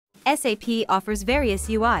SAP offers various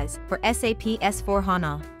UIs for SAP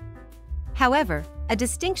S/4HANA. However, a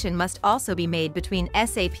distinction must also be made between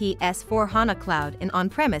SAP S/4HANA Cloud and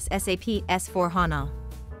on-premise SAP S/4HANA.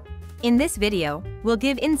 In this video, we'll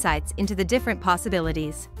give insights into the different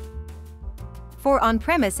possibilities. For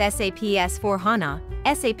on-premise SAP S/4HANA,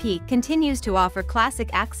 SAP continues to offer classic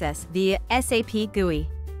access via SAP GUI,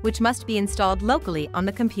 which must be installed locally on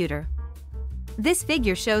the computer. This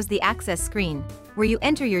figure shows the access screen, where you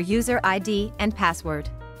enter your user ID and password.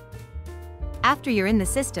 After you're in the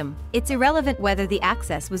system, it's irrelevant whether the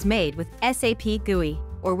access was made with SAP GUI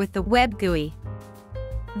or with the Web GUI.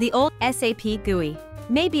 The old SAP GUI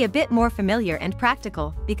may be a bit more familiar and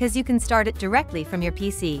practical because you can start it directly from your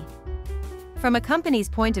PC. From a company's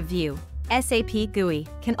point of view, SAP GUI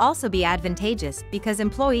can also be advantageous because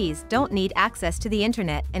employees don't need access to the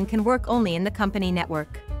internet and can work only in the company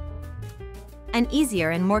network. An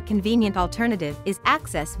easier and more convenient alternative is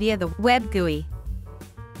access via the Web GUI.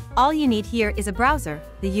 All you need here is a browser,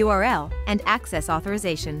 the URL, and access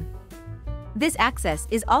authorization. This access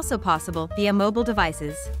is also possible via mobile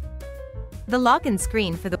devices. The login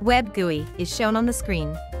screen for the Web GUI is shown on the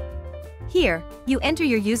screen. Here, you enter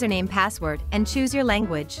your username password and choose your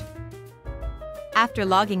language. After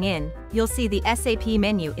logging in, you'll see the SAP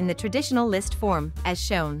menu in the traditional list form, as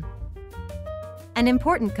shown. An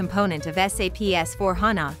important component of SAP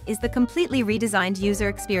S/4HANA is the completely redesigned user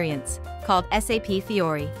experience, called SAP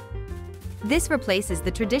Fiori. This replaces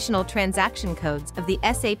the traditional transaction codes of the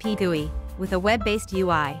SAP GUI with a web-based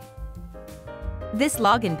UI. This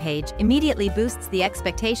login page immediately boosts the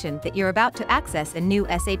expectation that you're about to access a new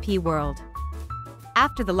SAP world.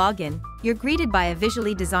 After the login, you're greeted by a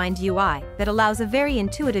visually designed UI that allows a very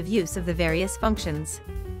intuitive use of the various functions.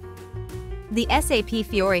 The SAP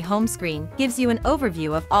Fiori home screen gives you an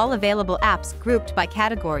overview of all available apps grouped by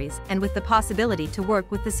categories and with the possibility to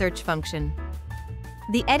work with the search function.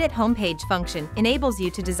 The Edit Homepage function enables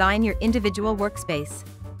you to design your individual workspace.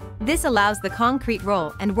 This allows the concrete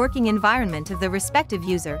role and working environment of the respective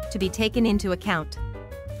user to be taken into account.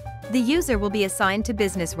 The user will be assigned to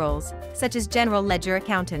business roles, such as General Ledger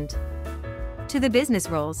Accountant. To the business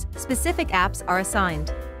roles, specific apps are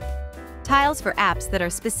assigned. Tiles for apps that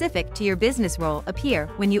are specific to your business role appear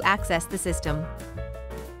when you access the system.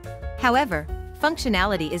 However,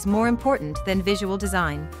 functionality is more important than visual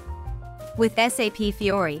design. With SAP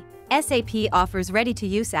Fiori, SAP offers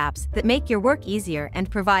ready-to-use apps that make your work easier and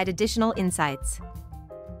provide additional insights.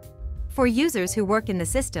 For users who work in the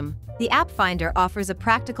system, the App Finder offers a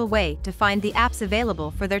practical way to find the apps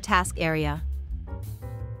available for their task area.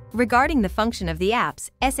 Regarding the function of the apps,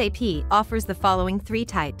 SAP offers the following three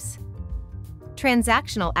types.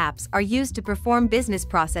 Transactional apps are used to perform business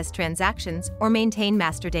process transactions or maintain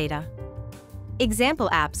master data. Example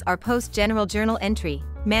apps are Post General Journal Entry,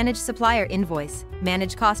 Manage Supplier Invoice,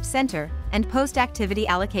 Manage Cost Center, and Post Activity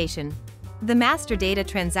Allocation. The master data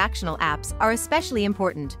transactional apps are especially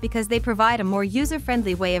important because they provide a more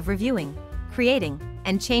user-friendly way of reviewing, creating,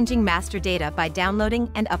 and changing master data by downloading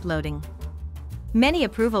and uploading. Many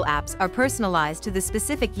approval apps are personalized to the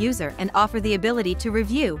specific user and offer the ability to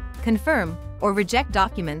review, confirm, or reject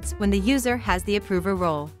documents when the user has the approver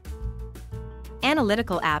role.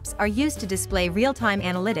 Analytical apps are used to display real-time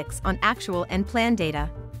analytics on actual and planned data,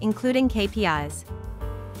 including KPIs.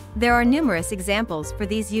 There are numerous examples for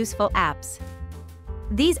these useful apps.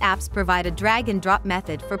 These apps provide a drag-and-drop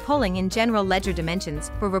method for pulling in general ledger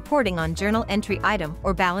dimensions for reporting on journal entry item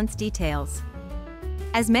or balance details.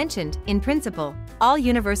 As mentioned, in principle, all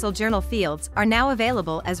universal journal fields are now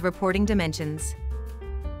available as reporting dimensions.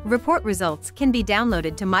 Report results can be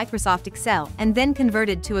downloaded to Microsoft Excel and then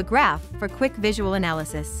converted to a graph for quick visual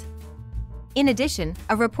analysis. In addition,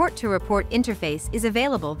 a report-to-report interface is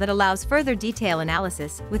available that allows further detail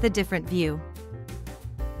analysis with a different view.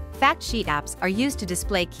 Fact sheet apps are used to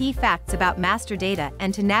display key facts about master data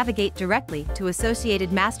and to navigate directly to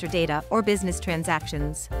associated master data or business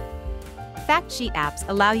transactions. Fact sheet apps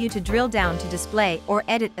allow you to drill down to display or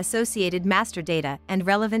edit associated master data and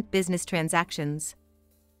relevant business transactions.